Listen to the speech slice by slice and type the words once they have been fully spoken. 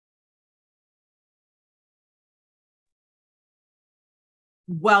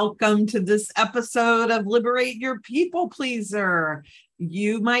Welcome to this episode of Liberate Your People Pleaser.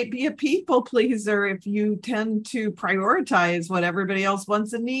 You might be a people pleaser if you tend to prioritize what everybody else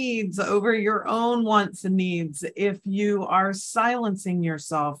wants and needs over your own wants and needs. If you are silencing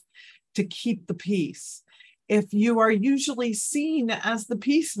yourself to keep the peace. If you are usually seen as the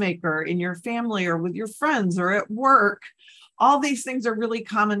peacemaker in your family or with your friends or at work, all these things are really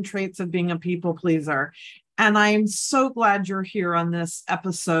common traits of being a people pleaser. And I'm so glad you're here on this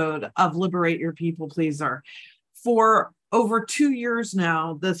episode of Liberate Your People Pleaser. For over 2 years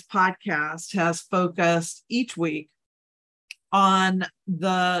now, this podcast has focused each week on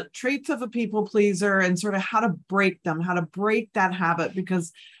the traits of a people pleaser and sort of how to break them, how to break that habit,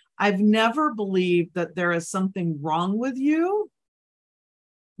 because I've never believed that there is something wrong with you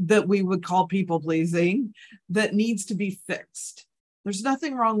that we would call people pleasing that needs to be fixed. There's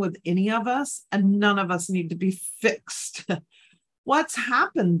nothing wrong with any of us, and none of us need to be fixed. What's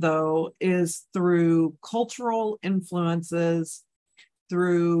happened, though, is through cultural influences,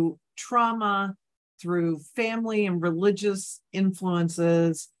 through trauma, through family and religious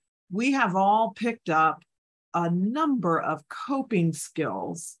influences, we have all picked up a number of coping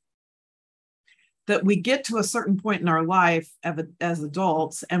skills that we get to a certain point in our life as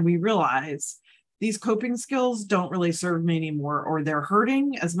adults, and we realize these coping skills don't really serve me anymore, or they're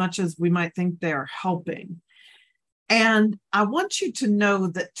hurting as much as we might think they're helping. And I want you to know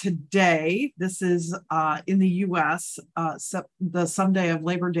that today, this is in the US, the Sunday of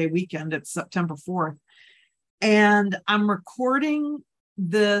Labor Day weekend, it's September 4th. And I'm recording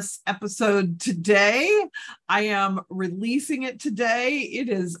this episode today. I am releasing it today. It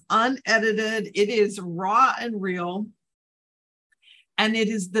is unedited. It is raw and real. And it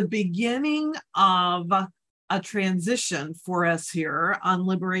is the beginning of a transition for us here on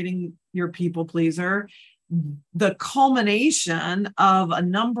Liberating Your People Pleaser, the culmination of a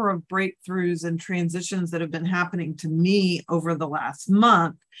number of breakthroughs and transitions that have been happening to me over the last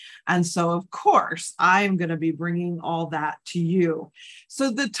month. And so, of course, I'm going to be bringing all that to you.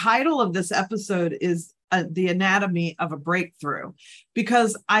 So the title of this episode is The Anatomy of a Breakthrough,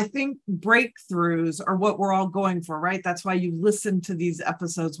 because I think breakthroughs are what we're all going for, right? That's why you listen to these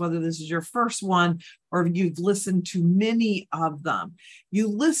episodes, whether this is your first one or you've listened to many of them. You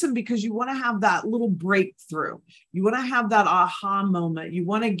listen because you want to have that little breakthrough. You want to have that aha moment. You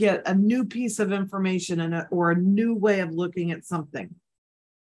want to get a new piece of information or a new way of looking at something.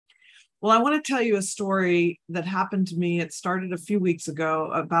 Well, I want to tell you a story that happened to me. It started a few weeks ago,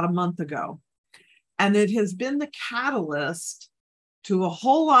 about a month ago. And it has been the catalyst to a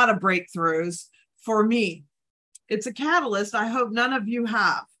whole lot of breakthroughs for me. It's a catalyst I hope none of you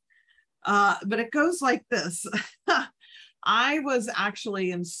have. But it goes like this. I was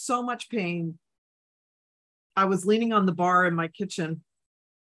actually in so much pain. I was leaning on the bar in my kitchen,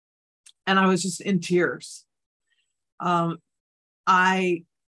 and I was just in tears. I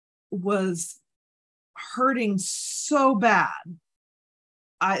was hurting so bad.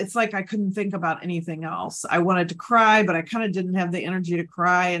 It's like I couldn't think about anything else. I wanted to cry, but I kind of didn't have the energy to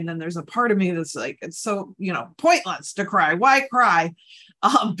cry. And then there's a part of me that's like, it's so, pointless to cry. Why cry?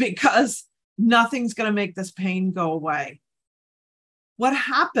 Because nothing's going to make this pain go away. What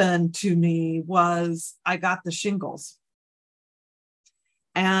happened to me was I got the shingles.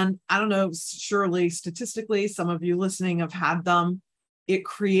 And I don't know, surely statistically, some of you listening have had them. It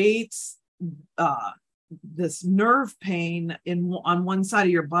creates this nerve pain on one side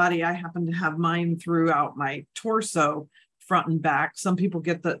of your body. I happen to have mine throughout my torso, front and back. Some people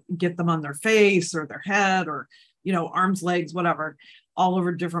get them on their face or their head or, arms, legs, whatever, all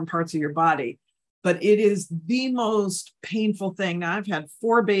over different parts of your body. But it is the most painful thing. Now, I've had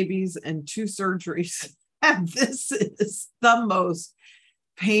 4 babies and 2 surgeries, and this is the most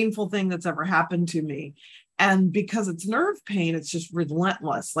painful thing that's ever happened to me. And because it's nerve pain, it's just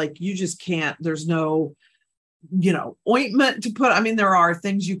relentless. Like you just can't, there's no, ointment to put. I mean, there are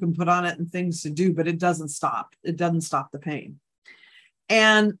things you can put on it and things to do, but it doesn't stop. It doesn't stop the pain.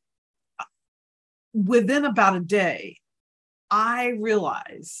 And within about a day, I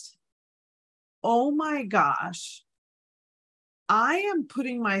realized, oh my gosh, I am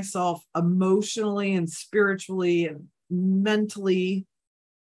putting myself emotionally and spiritually and mentally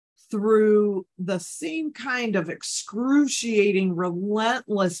through the same kind of excruciating,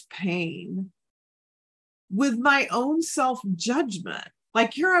 relentless pain with my own self-judgment.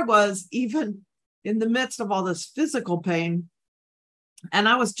 Like here I was, even in the midst of all this physical pain, and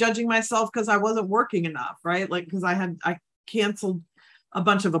I was judging myself because I wasn't working enough, right? Like, because I canceled a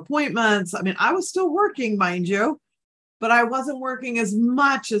bunch of appointments. I mean, I was still working, mind you, but I wasn't working as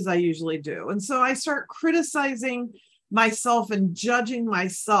much as I usually do. And so I start criticizing myself and judging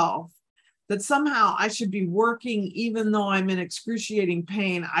myself that somehow I should be working, even though I'm in excruciating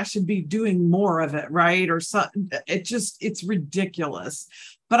pain, I should be doing more of it, right? Or so, it's ridiculous.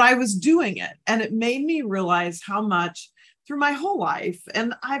 But I was doing it, and it made me realize how much through my whole life,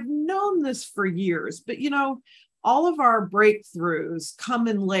 and I've known this for years, but all of our breakthroughs come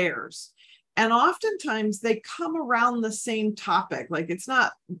in layers. And oftentimes they come around the same topic. Like, it's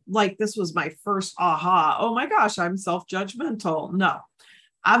not like this was my first aha, oh my gosh, I'm self-judgmental. No,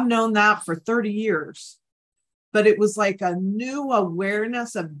 I've known that for 30 years, but it was like a new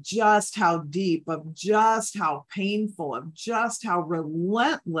awareness of just how deep, of just how painful, of just how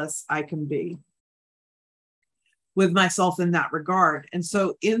relentless I can be with myself in that regard. And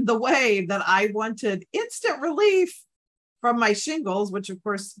so in the way that I wanted instant relief from my shingles, which of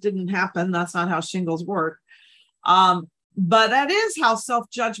course didn't happen, that's not how shingles work. But that is how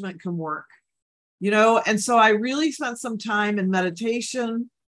self-judgment can work. And so I really spent some time in meditation.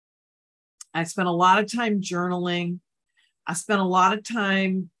 I spent a lot of time journaling. I spent a lot of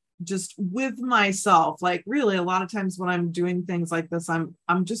time just with myself. Like, really, a lot of times when I'm doing things like this, I'm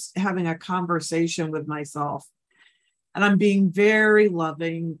just having a conversation with myself. And I'm being very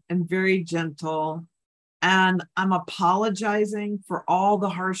loving and very gentle. And I'm apologizing for all the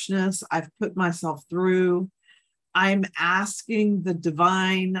harshness I've put myself through. I'm asking the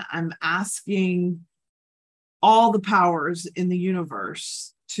divine, I'm asking all the powers in the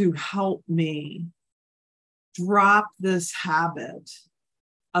universe to help me drop this habit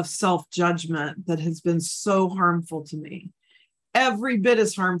of self-judgment that has been so harmful to me. Every bit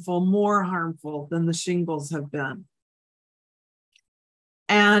as harmful, more harmful than the shingles have been.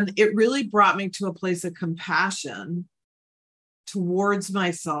 And it really brought me to a place of compassion towards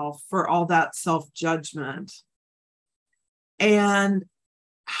myself for all that self-judgment, and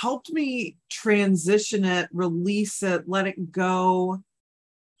helped me transition it, release it, let it go,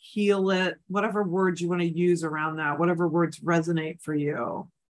 heal it, whatever words you want to use around that, whatever words resonate for you.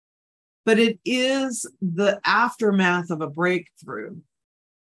 But it is the aftermath of a breakthrough.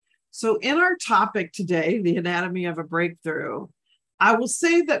 So in our topic today, the anatomy of a breakthrough, I will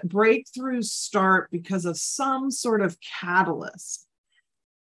say that breakthroughs start because of some sort of catalyst.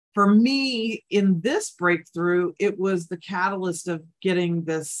 For me, in this breakthrough, it was the catalyst of getting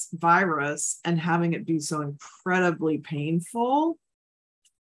this virus and having it be so incredibly painful.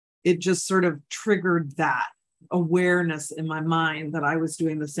 It just sort of triggered that awareness in my mind that I was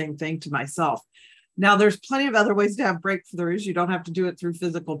doing the same thing to myself. Now, there's plenty of other ways to have breakthroughs. You don't have to do it through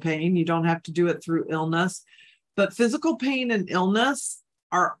physical pain. You don't have to do it through illness. But physical pain and illness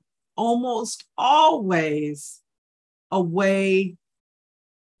are almost always a way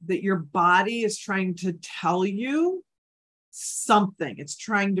that your body is trying to tell you something. It's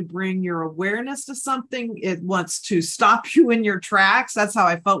trying to bring your awareness to something. It wants to stop you in your tracks. That's how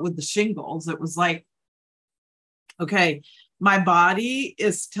I felt with the shingles. It was like, okay, my body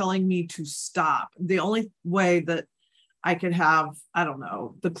is telling me to stop. The only way that I could have, I don't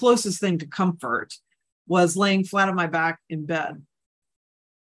know, the closest thing to comfort was laying flat on my back in bed.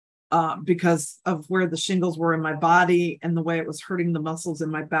 Because of where the shingles were in my body and the way it was hurting the muscles in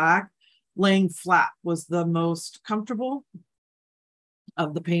my back, laying flat was the most comfortable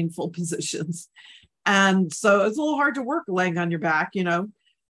of the painful positions. And so it's a little hard to work laying on your back,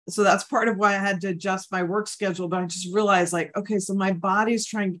 So that's part of why I had to adjust my work schedule. But I just realized, like, okay, so my body's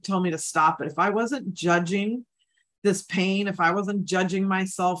trying to tell me to stop it. If I wasn't judging this pain, if I wasn't judging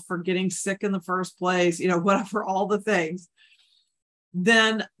myself for getting sick in the first place, whatever, all the things,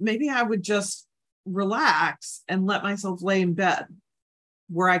 then maybe I would just relax and let myself lay in bed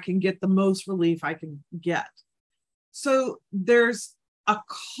where I can get the most relief I can get. So there's a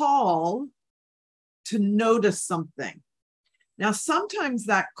call to notice something. Now, sometimes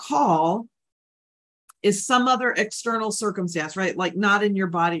that call is some other external circumstance, right? Like not in your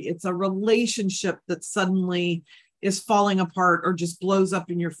body. It's a relationship that suddenly is falling apart or just blows up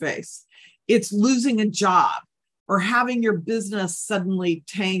in your face. It's losing a job, or having your business suddenly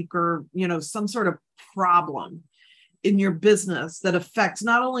tank, or, some sort of problem in your business that affects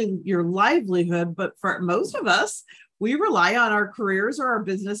not only your livelihood, but for most of us, we rely on our careers or our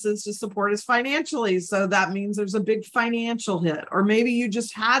businesses to support us financially. So that means there's a big financial hit, or maybe you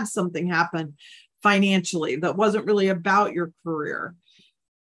just had something happen financially that wasn't really about your career.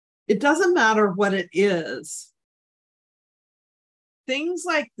 It doesn't matter what it is. Things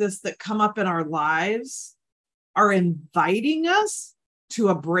like this that come up in our lives are inviting us to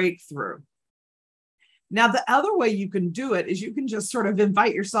a breakthrough. Now, the other way you can do it is you can just sort of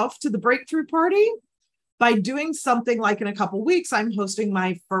invite yourself to the breakthrough party, by doing something like in a couple of weeks, I'm hosting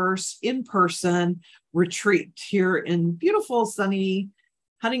my first in-person retreat here in beautiful, sunny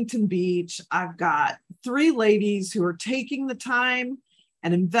Huntington Beach. I've got 3 ladies who are taking the time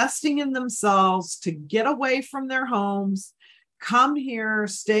and investing in themselves to get away from their homes, come here,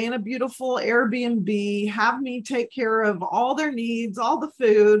 stay in a beautiful Airbnb, have me take care of all their needs, all the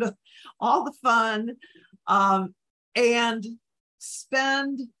food, all the fun, and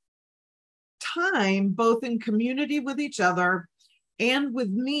spend time both in community with each other and with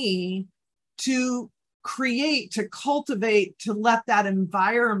me to create, to cultivate, to let that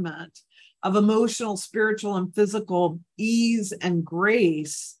environment of emotional, spiritual, and physical ease and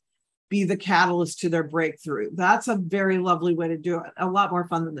grace be the catalyst to their breakthrough. That's a very lovely way to do it. A lot more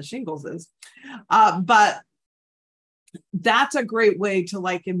fun than the shingles is. But that's a great way to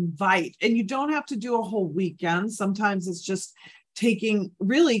like invite, and you don't have to do a whole weekend. Sometimes it's just taking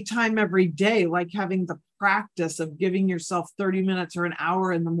really time every day, like having the practice of giving yourself 30 minutes or an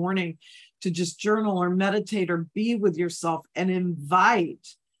hour in the morning to just journal or meditate or be with yourself and invite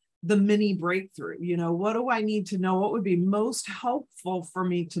the mini breakthrough. You know, what do I need to know? What would be most helpful for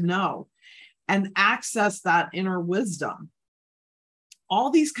me to know? And access that inner wisdom. All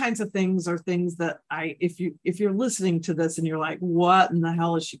these kinds of things are things that if you're listening to this and you're like, what in the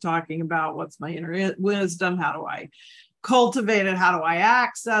hell is she talking about? What's my inner wisdom? How do I cultivate it? How do I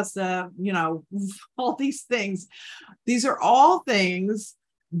access it? You know, all these things. These are all things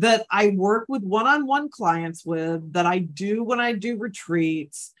that I work with one-on-one clients with, that I do when I do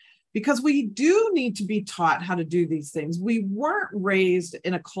retreats, because we do need to be taught how to do these things. We weren't raised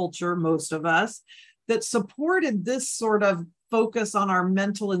in a culture, most of us, that supported this sort of focus on our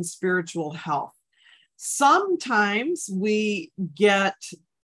mental and spiritual health. Sometimes we get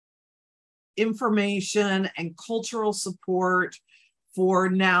information and cultural support for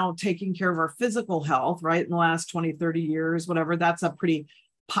now taking care of our physical health, right? In the last 20, 30 years, whatever, that's a pretty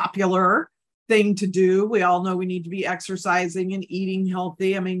popular thing to do. We all know we need to be exercising and eating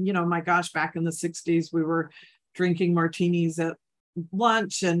healthy. I mean, you know, my gosh, back in the 60s, we were drinking martinis at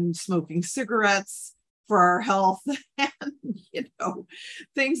lunch and smoking cigarettes for our health, and, you know,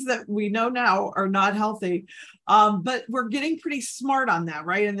 things that we know now are not healthy. But we're getting pretty smart on that,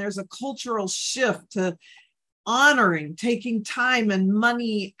 right? And there's a cultural shift to honoring, taking time and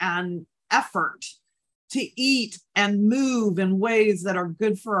money and effort to eat and move in ways that are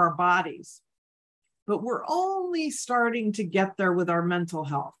good for our bodies. But we're only starting to get there with our mental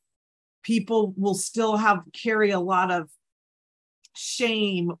health. People will still carry a lot of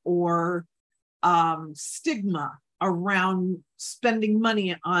shame or stigma around spending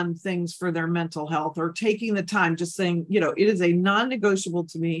money on things for their mental health, or taking the time, just saying, you know, it is a non-negotiable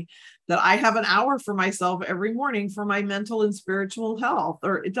to me that I have an hour for myself every morning for my mental and spiritual health.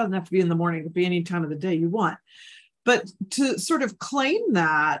 Or it doesn't have to be in the morning, it could be any time of the day you want. But to sort of claim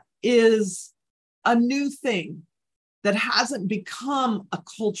that is a new thing that hasn't become a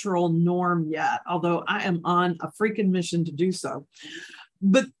cultural norm yet, although I am on a freaking mission to do so.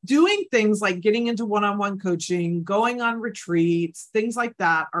 But doing things like getting into one-on-one coaching, going on retreats, things like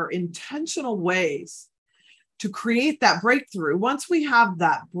that are intentional ways to create that breakthrough. Once we have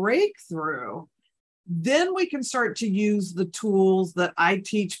that breakthrough, then we can start to use the tools that I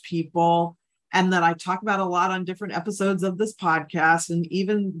teach people and that I talk about a lot on different episodes of this podcast, and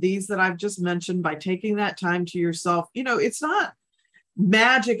even these that I've just mentioned, by taking that time to yourself. You know, it's not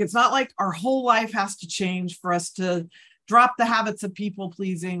magic. It's not like our whole life has to change for us to drop the habits of people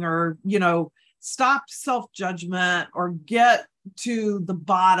pleasing, or, you know, stop self-judgment, or get to the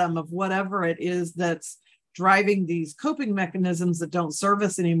bottom of whatever it is that's driving these coping mechanisms that don't serve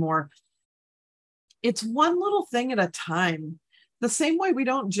us anymore. It's one little thing at a time. The same way we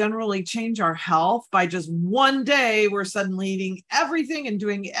don't generally change our health by just one day we're suddenly eating everything and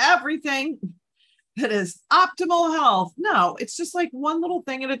doing everything that is optimal health. No, it's just like one little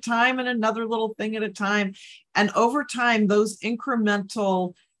thing at a time and another little thing at a time. And over time, those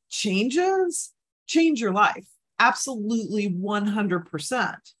incremental changes change your life. Absolutely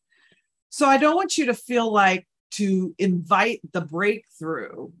 100%. So I don't want you to feel like, to invite the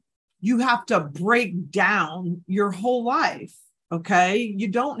breakthrough, you have to break down your whole life. Okay. You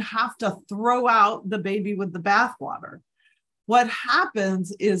don't have to throw out the baby with the bathwater. What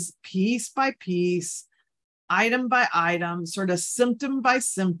happens is piece by piece, item by item, sort of symptom by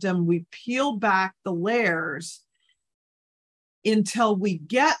symptom, we peel back the layers until we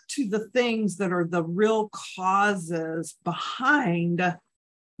get to the things that are the real causes behind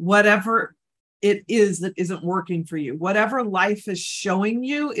whatever it is that isn't working for you. Whatever life is showing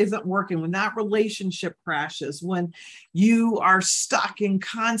you isn't working. When that relationship crashes, when you are stuck in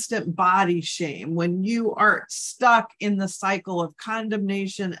constant body shame, when you are stuck in the cycle of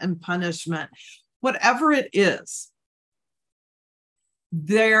condemnation and punishment, whatever it is,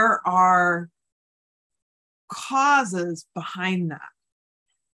 there are causes behind that.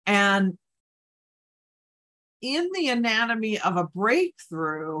 And in the anatomy of a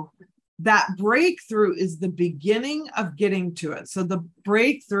breakthrough, that breakthrough is the beginning of getting to it. So the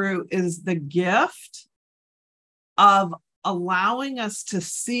breakthrough is the gift of allowing us to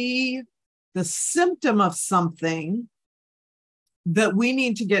see the symptom of something that we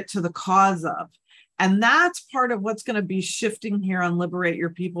need to get to the cause of. And that's part of what's going to be shifting here on Liberate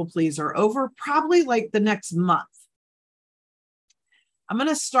Your People Pleaser over probably like the next month. I'm going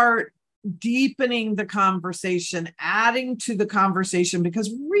to start deepening the conversation, adding to the conversation,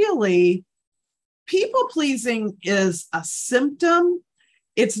 because really, people pleasing is a symptom.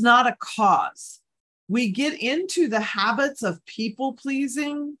 It's not a cause. We get into the habits of people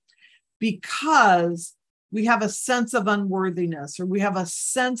pleasing because we have a sense of unworthiness, or we have a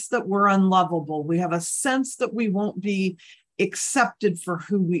sense that we're unlovable. We have a sense that we won't be accepted for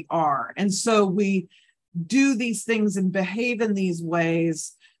who we are. And so we do these things and behave in these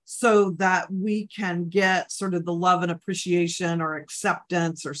ways so that we can get sort of the love and appreciation or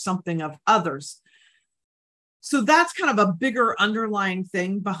acceptance or something of others. So that's kind of a bigger underlying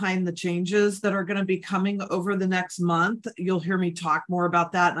thing behind the changes that are going to be coming over the next month. You'll hear me talk more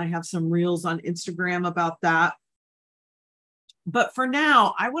about that, and I have some reels on Instagram about that. But for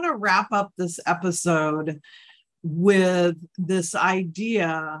now, I want to wrap up this episode with this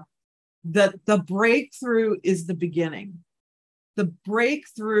idea that the breakthrough is the beginning. The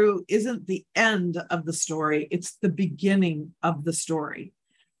breakthrough isn't the end of the story, it's the beginning of the story.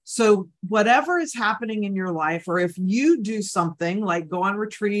 So whatever is happening in your life, or if you do something like go on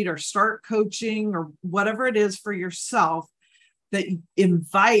retreat or start coaching or whatever it is for yourself that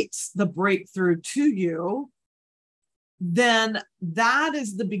invites the breakthrough to you, then that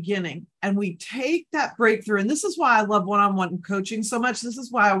is the beginning. And we take that breakthrough. And this is why I love one-on-one coaching so much. This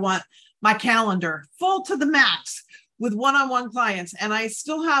is why I want my calendar full to the max with one-on-one clients. And I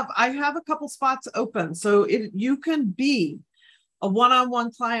have a couple spots open. So you can be a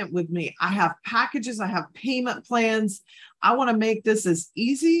one-on-one client with me. I have packages, I have payment plans. I want to make this as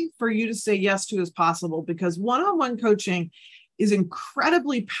easy for you to say yes to as possible, because one-on-one coaching is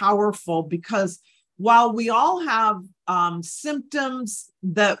incredibly powerful, because while we all have symptoms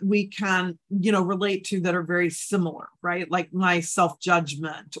that we can, relate to that are very similar, right? Like my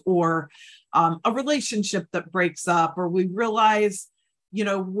self-judgment, or a relationship that breaks up, or we realize,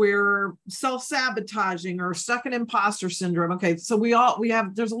 we're self-sabotaging or stuck in imposter syndrome. Okay. So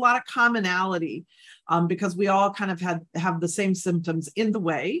there's a lot of commonality because we all kind of have the same symptoms, in the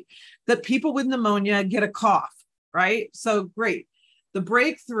way that people with pneumonia get a cough, right? So great. The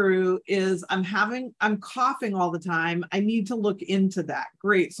breakthrough is I'm coughing all the time. I need to look into that.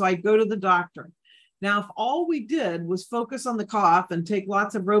 Great. So I go to the doctor. Now, if all we did was focus on the cough and take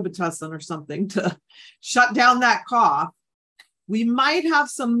lots of Robitussin or something to shut down that cough, we might have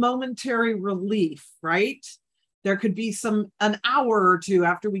some momentary relief, right? There could be an hour or two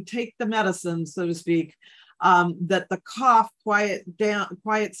after we take the medicine, so to speak, that the cough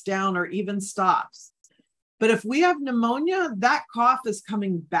quiets down or even stops. But if we have pneumonia, that cough is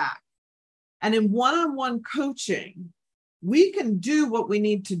coming back. And in one-on-one coaching, we can do what we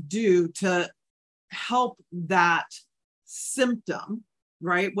need to do to help that symptom,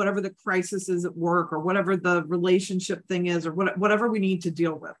 right? Whatever the crisis is at work, or whatever the relationship thing is, or whatever we need to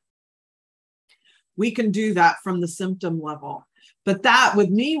deal with. We can do that from the symptom level. But that, with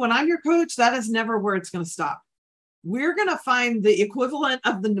me, when I'm your coach, that is never where it's going to stop. We're going to find the equivalent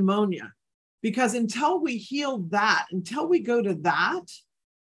of the pneumonia, because until we heal that, until we go to that,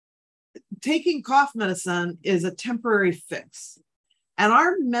 taking cough medicine is a temporary fix. And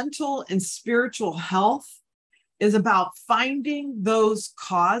our mental and spiritual health is about finding those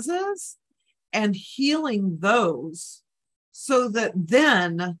causes and healing those, so that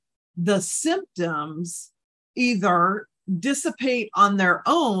then the symptoms either dissipate on their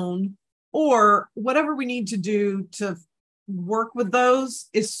own, or whatever we need to do to work with those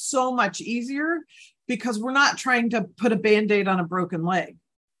is so much easier, because we're not trying to put a Band-Aid on a broken leg.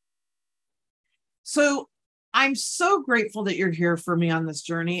 So I'm so grateful that you're here for me on this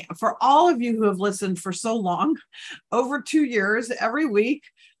journey. For all of you who have listened for so long, over 2 years, every week,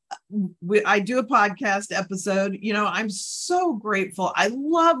 I do a podcast episode. I'm so grateful. I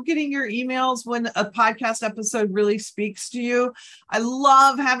love getting your emails when a podcast episode really speaks to you. I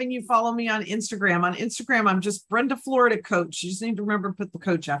love having you follow me on Instagram. On Instagram, I'm just Brenda Florida Coach. You just need to remember to put the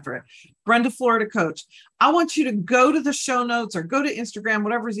coach after it. Brenda Florida Coach. I want you to go to the show notes or go to Instagram,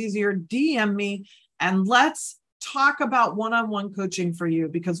 whatever's easier, DM me, and let's talk about one-on-one coaching for you,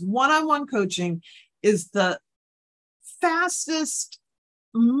 because one-on-one coaching is the fastest,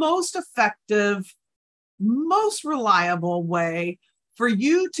 most effective, most reliable way for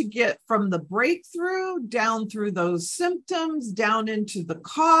you to get from the breakthrough down through those symptoms, down into the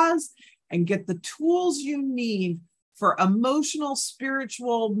cause, and get the tools you need for emotional,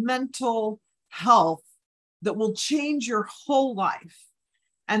 spiritual, mental health that will change your whole life.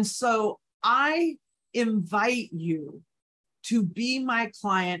 And so I invite you to be my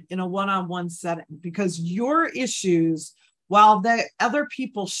client in a one-on-one setting, because your issues, while the other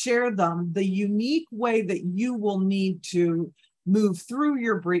people share them, the unique way that you will need to move through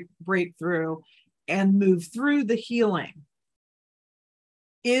your breakthrough and move through the healing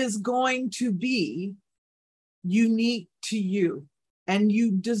is going to be unique to you. And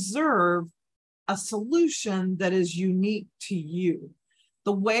you deserve a solution that is unique to you.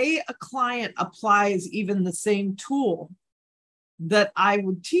 The way a client applies even the same tool that I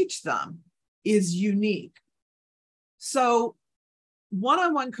would teach them is unique. So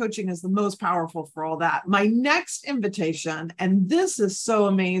one-on-one coaching is the most powerful for all that. My next invitation, and this is so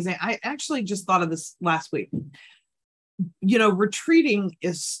amazing. I actually just thought of this last week. Retreating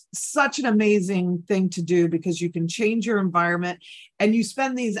is such an amazing thing to do, because you can change your environment and you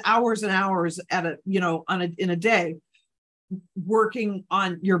spend these hours and hours in a day working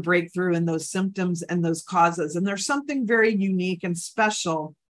on your breakthrough and those symptoms and those causes. And there's something very unique and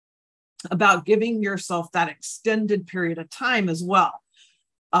special about giving yourself that extended period of time as well,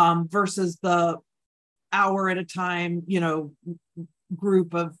 versus the hour at a time,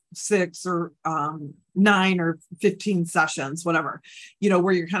 group of 6 or 9 or 15 sessions, whatever,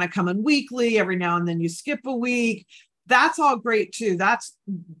 where you're kind of coming weekly, every now and then you skip a week. That's all great too.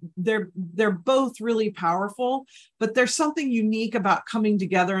 They're both really powerful, but there's something unique about coming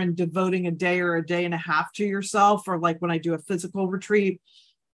together and devoting a day or a day and a half to yourself, or like when I do a physical retreat,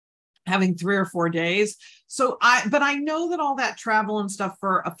 having 3 or 4 days. But I know that all that travel and stuff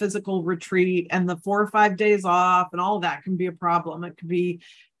for a physical retreat and the 4 or 5 days off and all of that can be a problem. It could be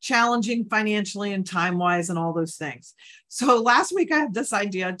challenging financially and time-wise and all those things. So last week I had this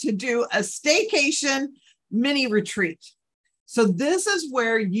idea to do a staycation mini retreat. So this is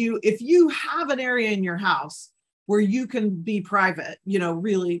where if you have an area in your house where you can be private,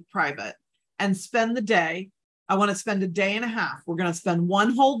 really private, and spend the day. I want to spend a day and a half. We're going to spend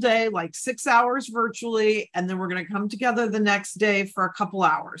one whole day, like 6 hours virtually, and then we're going to come together the next day for a couple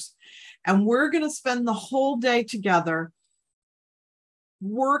hours. And we're going to spend the whole day together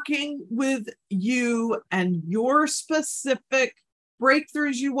working with you and your specific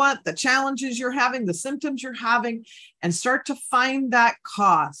breakthroughs you want, the challenges you're having, the symptoms you're having, and start to find that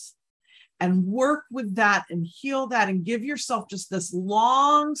cause and work with that and heal that and give yourself just this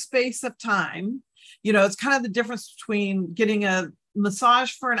long space of time. It's kind of the difference between getting a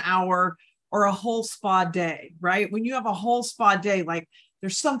massage for an hour or a whole spa day, right? When you have a whole spa day, like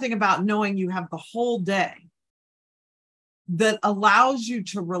there's something about knowing you have the whole day that allows you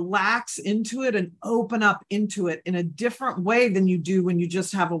to relax into it and open up into it in a different way than you do when you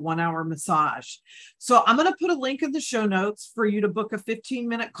just have a 1-hour massage. So I'm going to put a link in the show notes for you to book a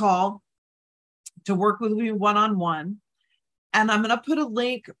 15-minute call to work with me one-on-one. And I'm going to put a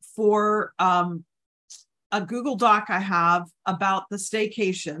link for a Google Doc I have about the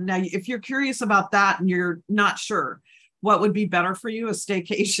staycation. Now, if you're curious about that and you're not sure what would be better for you, a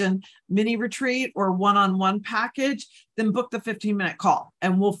staycation mini retreat or one-on-one package, then book the 15-minute call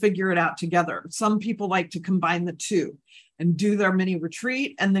and we'll figure it out together. Some people like to combine the two and do their mini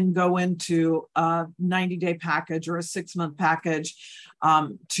retreat and then go into a 90-day package or a 6-month package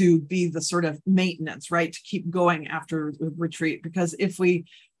to be the sort of maintenance, right? To keep going after the retreat. Because if we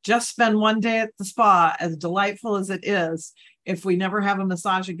just spend one day at the spa, as delightful as it is, if we never have a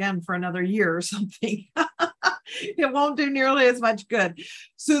massage again for another year or something, it won't do nearly as much good.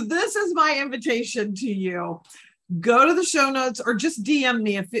 So this is my invitation to you. Go to the show notes or just DM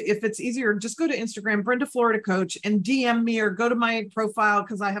me if it's easier. Just go to Instagram, Brenda Florida Coach, and DM me, or go to my profile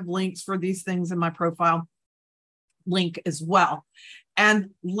because I have links for these things in my profile link as well.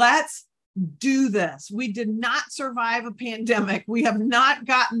 And let's do this. We did not survive a pandemic. We have not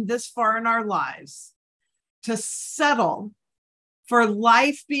gotten this far in our lives to settle for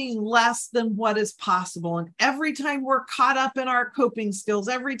life being less than what is possible. And every time we're caught up in our coping skills,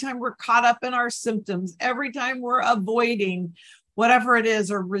 every time we're caught up in our symptoms, every time we're avoiding whatever it is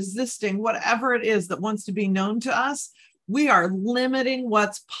or resisting whatever it is that wants to be known to us, we are limiting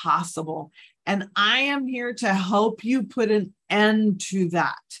what's possible. And I am here to help you put an end to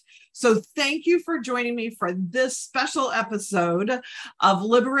that. So thank you for joining me for this special episode of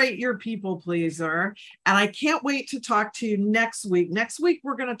Liberate Your People Pleaser. And I can't wait to talk to you next week. Next week,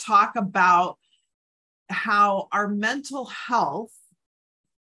 we're going to talk about how our mental health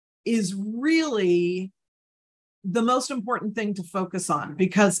is really the most important thing to focus on,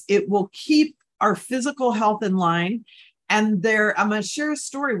 because it will keep our physical health in line. And I'm going to share a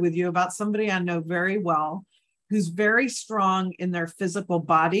story with you about somebody I know very well who's very strong in their physical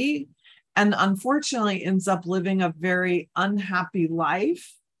body and unfortunately ends up living a very unhappy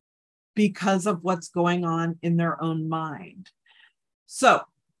life because of what's going on in their own mind. So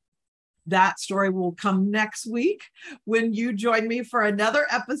that story will come next week when you join me for another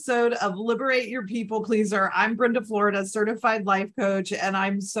episode of Liberate Your People Pleaser. I'm Brenda Florida, certified life coach, and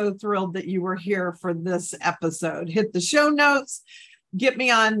I'm so thrilled that you were here for this episode. Hit the show notes. Get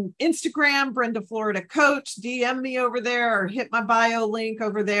me on Instagram, Brenda Florida Coach, DM me over there or hit my bio link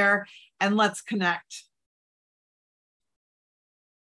over there and let's connect.